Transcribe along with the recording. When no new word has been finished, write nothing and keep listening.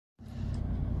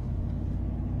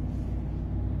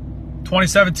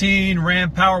2017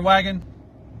 Ram Power Wagon,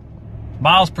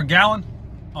 miles per gallon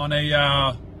on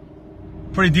a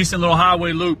pretty decent little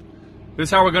highway loop. This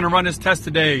is how we're going to run this test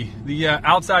today. The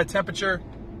outside temperature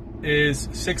is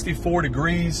 64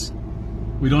 degrees.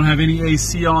 We don't have any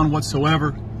AC on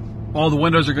whatsoever. All the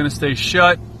windows are going to stay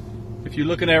shut. If you're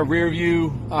looking at rear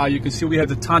view, you can see we have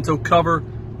the Tonto cover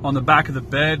on the back of the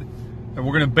bed. And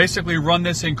we're going to basically run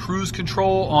this in cruise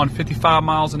control on 55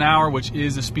 miles an hour, which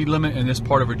is the speed limit in this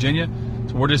part of Virginia.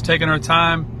 So we're just taking our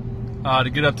time to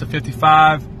get up to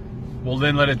 55. We'll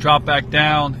then let it drop back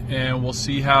down and we'll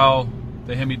see how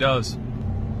the Hemi does.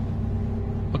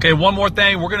 Okay, one more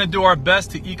thing. We're going to do our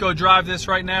best to eco drive this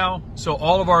right now. So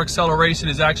all of our acceleration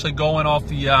is actually going off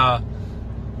the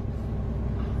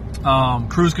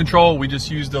cruise control. We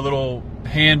just used the little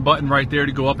hand button right there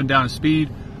to go up and down the speed.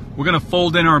 We're going to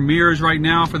fold in our mirrors right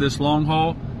now for this long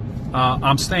haul.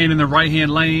 I'm staying in the right-hand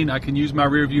lane. I can use my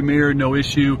rear view mirror, no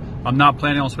issue. I'm not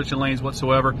planning on switching lanes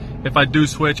whatsoever. If I do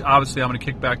switch, obviously I'm going to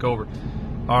kick back over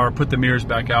or put the mirrors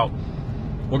back out.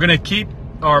 We're going to keep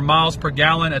our miles per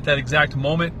gallon at that exact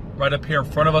moment right up here in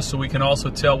front of us so we can also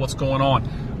tell what's going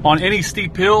on. On any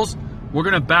steep hills, we're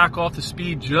going to back off the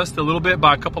speed just a little bit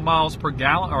by a couple miles per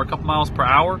gallon or a couple miles per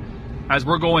hour. As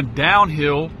we're going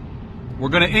downhill, we're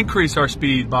going to increase our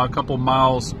speed by a couple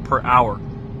miles per hour.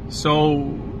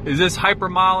 So is this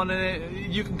Hypermile in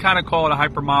it? You can kind of call it a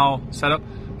Hypermile setup,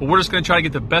 but we're just going to try to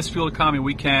get the best fuel economy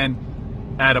we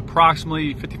can at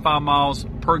approximately 55 miles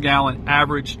per gallon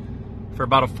average for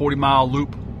about a 40-mile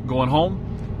loop going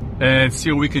home, and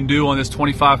see what we can do on this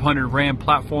 2500 Ram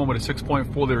platform with a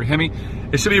 6.4 liter Hemi.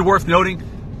 It should be worth noting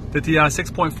that the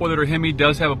 6.4 liter Hemi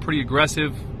does have a pretty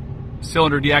aggressive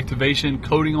cylinder deactivation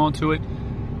coating onto it,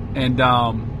 and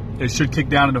it should kick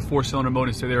down into 4-cylinder mode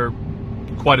and stay there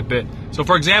quite a bit. So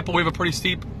for example, we have a pretty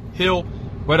steep hill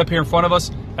right up here in front of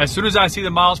us. As soon as I see the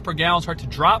miles per gallon start to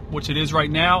drop, which it is right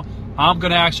now, I'm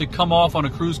going to actually come off on a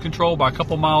cruise control by a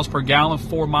couple miles per gallon,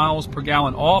 4 miles per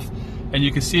gallon off, and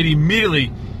you can see it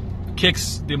immediately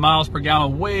kicks the miles per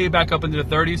gallon way back up into the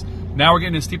 30s. Now we're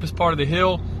getting the steepest part of the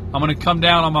hill. I'm going to come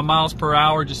down on my miles per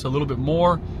hour just a little bit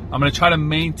more. I'm going to try to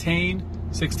maintain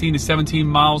 16 to 17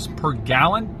 miles per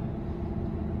gallon.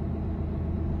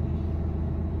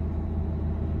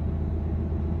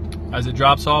 As it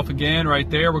drops off again right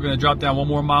there, we're going to drop down 1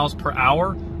 more miles per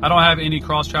hour. I don't have any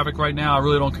cross traffic right now. I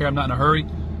really don't care. I'm not in a hurry.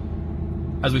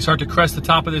 As we start to crest the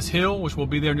top of this hill, which will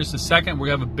be there in just a second, we're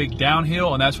going to have a big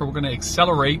downhill, and that's where we're going to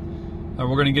accelerate. And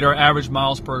we're going to get our average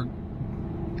miles per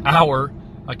hour.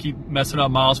 I keep messing up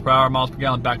miles per hour, miles per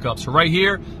gallon back up. So right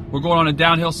here, we're going on a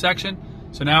downhill section.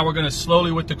 So now we're going to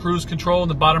slowly, with the cruise control in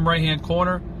the bottom right-hand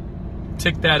corner,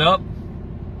 tick that up.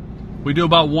 We do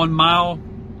about 1 mile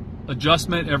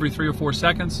adjustment every 3 or 4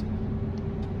 seconds.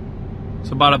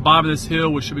 So by the bottom of this hill,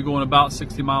 we should be going about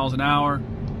 60 miles an hour.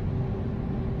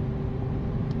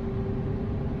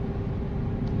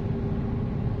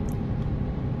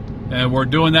 And we're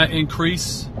doing that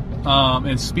increase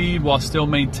in speed while still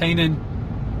maintaining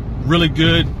really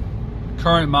good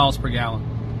current miles per gallon.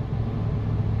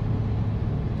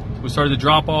 We started to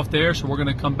drop off there, so we're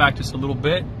going to come back just a little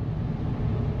bit.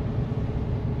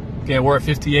 Okay, we're at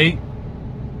 58.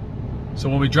 So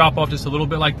when we drop off just a little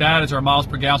bit like that, as our miles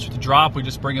per gallon start to drop, we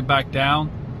just bring it back down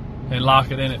and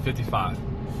lock it in at 55.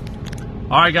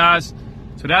 All right, guys.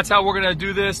 So that's how we're going to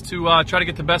do this to try to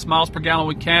get the best miles per gallon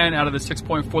we can out of the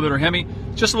 6.4 liter Hemi.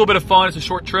 Just a little bit of fun. It's a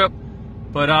short trip,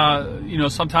 but you know,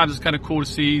 sometimes it's kind of cool to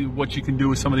see what you can do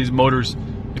with some of these motors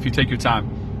if you take your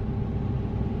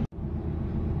time.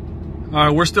 All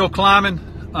right, we're still climbing,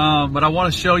 but I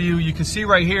want to show you. You can see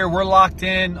right here, we're locked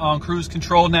in on cruise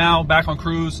control now, back on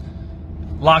cruise.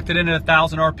 Locked it in at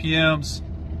 1,000 RPMs,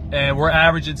 and we're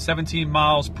averaging 17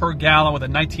 miles per gallon with a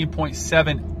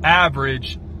 19.7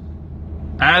 average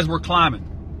as we're climbing.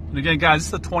 And again, guys, this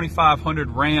is a 2500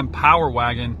 Ram Power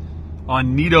Wagon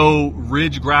on Nito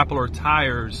Ridge Grappler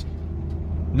tires.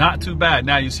 Not too bad.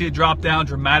 Now, you see it drop down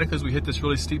dramatically as we hit this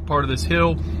really steep part of this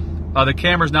hill. The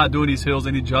camera's not doing these hills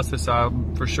any justice,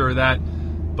 I'm for sure of that.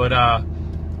 But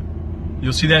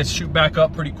you'll see that shoot back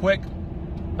up pretty quick.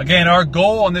 Again, our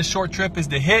goal on this short trip is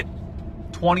to hit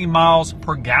 20 miles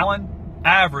per gallon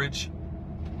average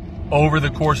over the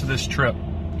course of this trip,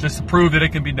 just to prove that it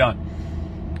can be done.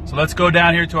 So let's go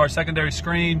down here to our secondary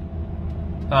screen.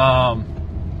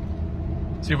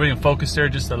 See if we can focus there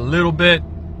just a little bit.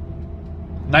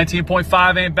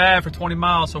 19.5 ain't bad for 20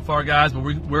 miles so far, guys, but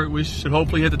we should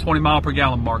hopefully hit the 20 mile per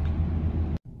gallon mark.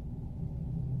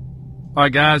 All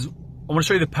right, guys. I want to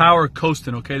show you the power of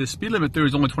coasting, okay? The speed limit there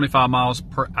is only 25 miles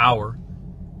per hour.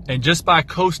 And just by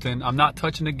coasting, I'm not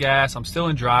touching the gas. I'm still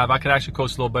in drive. I could actually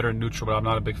coast a little better in neutral, but I'm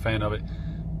not a big fan of it.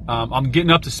 I'm getting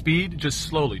up to speed just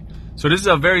slowly. So this is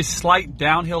a very slight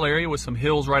downhill area with some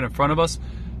hills right in front of us.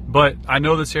 But I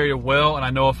know this area well, and I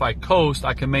know if I coast,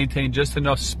 I can maintain just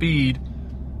enough speed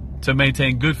to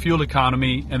maintain good fuel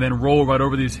economy and then roll right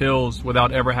over these hills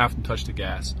without ever having to touch the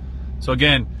gas. So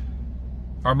again,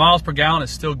 our miles per gallon is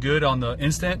still good on the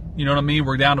instant. You know what I mean?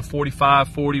 We're down to 45,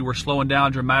 40. We're slowing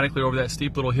down dramatically over that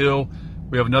steep little hill.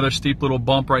 We have another steep little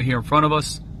bump right here in front of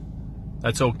us.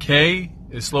 That's okay.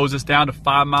 It slows us down to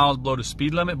 5 miles below the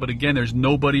speed limit. But again, there's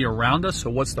nobody around us. So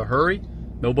what's the hurry?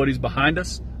 Nobody's behind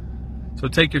us. So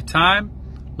take your time.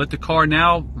 Let the car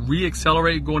now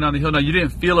re-accelerate going down the hill. Now, you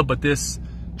didn't feel it, but this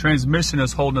transmission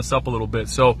is holding us up a little bit.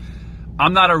 So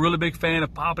I'm not a really big fan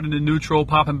of popping into neutral,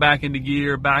 popping back into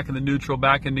gear, back into neutral,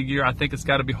 back into gear. I think it's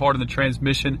got to be hard on the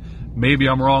transmission. Maybe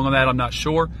I'm wrong on that. I'm not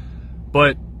sure.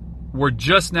 But we're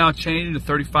just now changing to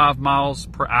 35 miles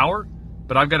per hour.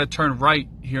 But I've got to turn right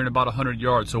here in about 100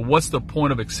 yards. So what's the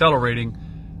point of accelerating,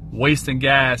 wasting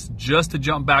gas just to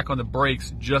jump back on the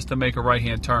brakes, just to make a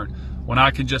right-hand turn, when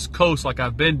I can just coast like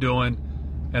I've been doing,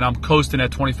 and I'm coasting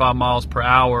at 25 miles per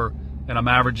hour, and I'm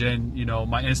averaging, you know,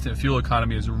 my instant fuel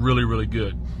economy is really, really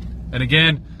good. And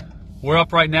again, we're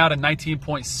up right now to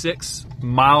 19.6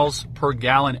 miles per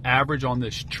gallon average on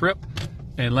this trip.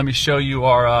 And let me show you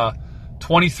our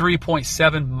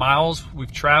 23.7 miles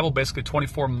we've traveled, basically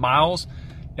 24 miles.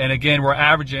 And again, we're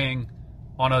averaging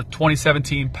on a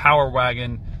 2017 Power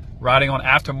Wagon, riding on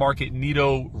aftermarket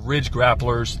Nito Ridge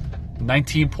Grapplers,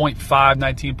 19.5,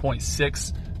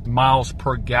 19.6 miles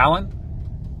per gallon.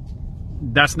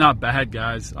 That's not bad,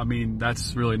 guys. I mean,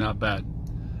 that's really not bad.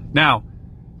 Now,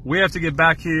 we have to get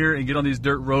back here and get on these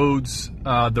dirt roads.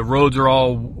 The roads are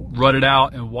all rutted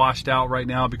out and washed out right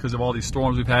now because of all these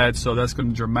storms we've had, so that's going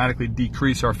to dramatically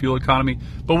decrease our fuel economy.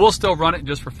 But we'll still run it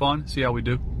just for fun, see how we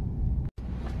do.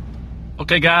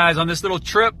 Okay, guys, on this little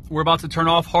trip, we're about to turn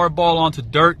off hardball onto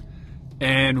dirt,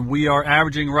 and we are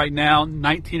averaging right now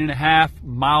 19.5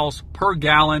 miles per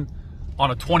gallon on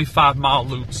a 25-mile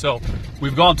loop. So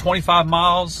we've gone 25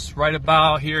 miles right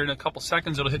about here in a couple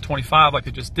seconds. It'll hit 25 like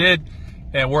it just did.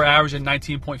 And we're averaging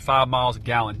 19.5 miles a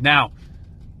gallon. Now,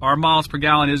 our miles per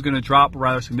gallon is going to drop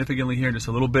rather significantly here in just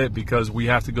a little bit because we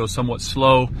have to go somewhat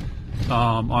slow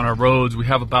on our roads. We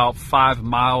have about 5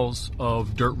 miles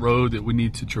of dirt road that we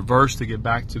need to traverse to get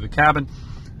back to the cabin.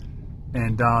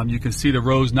 And you can see the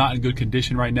road's not in good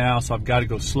condition right now, so I've got to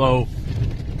go slow.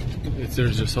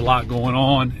 There's just a lot going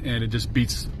on, and it just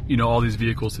beats, you know, all these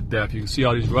vehicles to death. You can see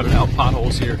all these rutted out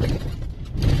potholes here.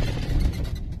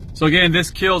 So again,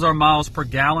 this kills our miles per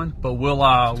gallon, but we're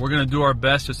going to do our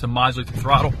best just to modulate the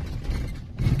throttle.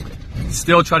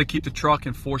 Still try to keep the truck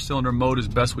in 4-cylinder mode as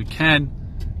best we can,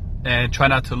 and try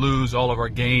not to lose all of our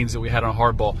gains that we had on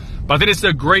hardball. But I think it's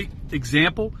a great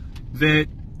example that,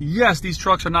 yes, these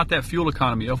trucks are not that fuel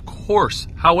economy, of course.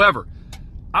 However,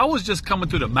 I was just coming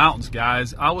through the mountains,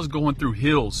 guys. I was going through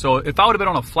hills. So if I would have been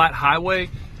on a flat highway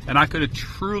and I could have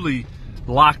truly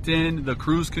locked in the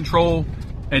cruise control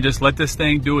and just let this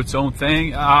thing do its own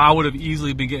thing, I would have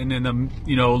easily been getting in the,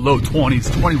 you know, low 20s,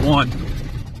 21,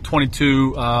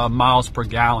 22 miles per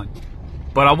gallon.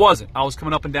 But I wasn't. I was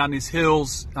coming up and down these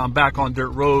hills, back on dirt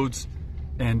roads,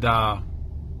 and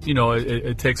you know,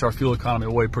 it takes our fuel economy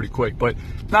away pretty quick. But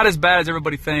not as bad as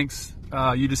everybody thinks.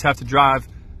 You just have to drive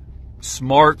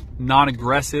smart,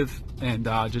 non-aggressive, and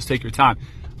just take your time.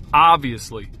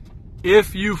 Obviously,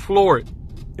 if you floor it,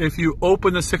 if you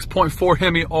open the 6.4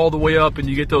 Hemi all the way up and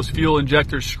you get those fuel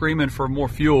injectors screaming for more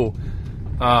fuel,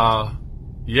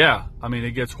 yeah, I mean,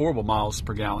 it gets horrible miles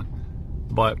per gallon.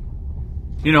 But,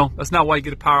 you know, that's not why you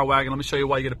get a Power Wagon. Let me show you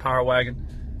why you get a Power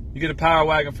Wagon. You get a Power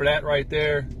Wagon for that right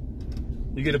there.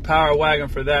 You get a Power Wagon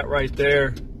for that right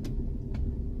there.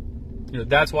 You know,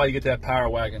 that's why you get that Power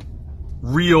Wagon.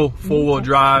 Real four-wheel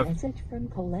drive. Message from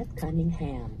Colette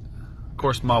Cunningham. Of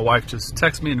course, my wife just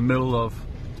texted me in the middle of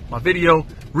my video.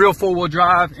 Real four-wheel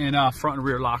drive and front and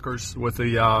rear lockers with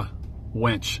a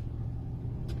winch.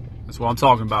 That's what I'm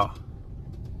talking about.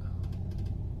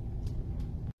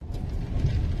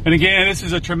 And again, this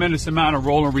is a tremendous amount of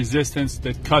rolling resistance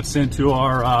that cuts into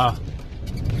our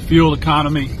fuel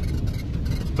economy.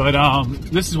 But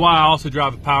this is why I also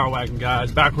drive a Power Wagon,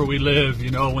 guys. Back where we live, you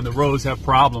know, when the roads have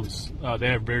problems, they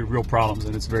have very real problems,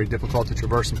 and it's very difficult to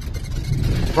traverse them.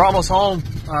 We're almost home.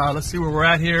 Let's see where we're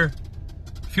at here.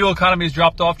 Fuel economy has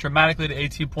dropped off dramatically to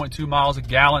 18.2 miles a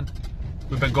gallon.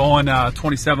 We've been going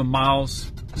 27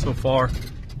 miles so far.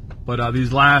 But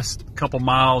these last couple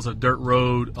miles of dirt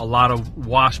road, a lot of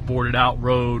washboarded out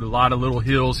road, a lot of little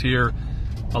hills here.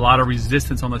 a lot of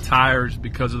resistance on the tires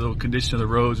because of the condition of the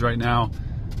roads right now.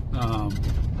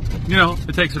 You know,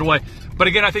 it takes it away. But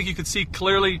again, I think you can see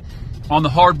clearly on the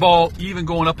hardball, even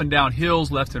going up and down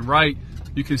hills left and right,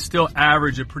 you can still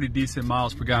average a pretty decent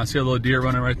miles per gallon. See a little deer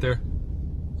running right there?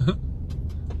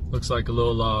 Looks like a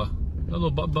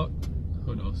little buck.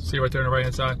 Who knows? See right there on the right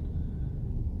hand side?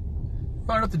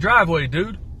 Running up the driveway,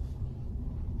 dude.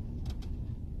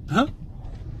 Huh?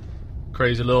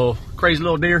 Crazy little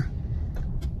deer.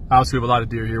 Obviously, we have a lot of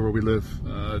deer here where we live.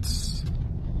 It's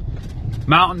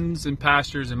mountains and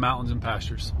pastures and mountains and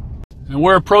pastures. And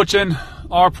we're approaching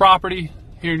our property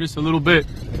here in just a little bit.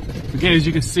 Again, as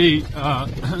you can see,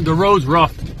 the road's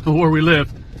rough where we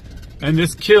live, and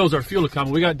this kills our fuel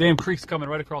economy. We got damn creeks coming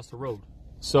right across the road.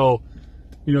 So,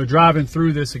 you know, driving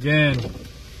through this again,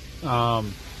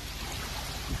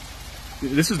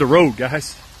 this is the road,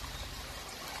 guys.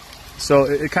 So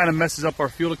it kind of messes up our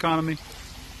fuel economy.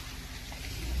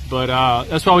 But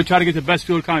that's why we try to get the best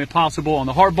fuel economy possible on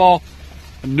the hardball,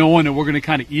 knowing that we're going to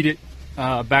kind of eat it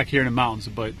back here in the mountains.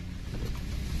 But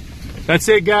that's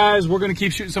it, guys. We're going to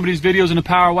keep shooting some of these videos in the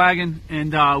Power Wagon,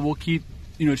 and we'll keep,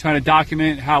 you know, trying to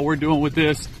document how we're doing with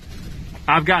this.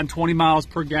 I've gotten 20 miles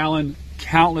per gallon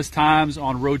countless times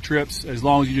on road trips, as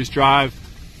long as you just drive,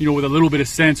 you know, with a little bit of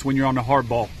sense when you're on the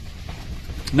hardball.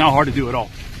 Not hard to do at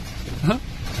all.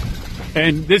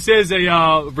 And this is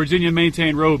a Virginia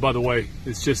maintained road, by the way.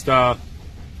 It's just not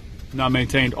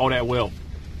maintained all that well.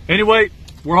 Anyway,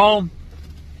 we're home.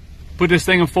 Put this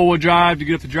thing in four-wheel drive to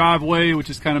get up the driveway, which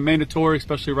is kind of mandatory,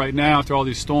 especially right now after all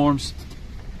these storms.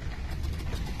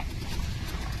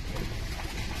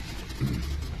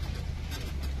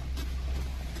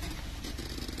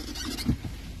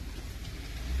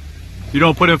 You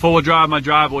don't put in four-wheel drive in my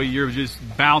driveway, you're just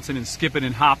bouncing and skipping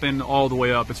and hopping all the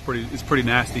way up. It's pretty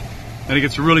nasty. And it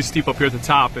gets really steep up here at the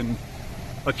top. And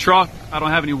a truck, I don't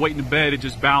have any weight in the bed, it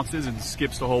just bounces and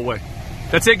skips the whole way.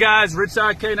 That's it, guys.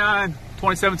 Ridgeside K9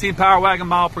 2017 Power Wagon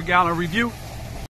mile per gallon review.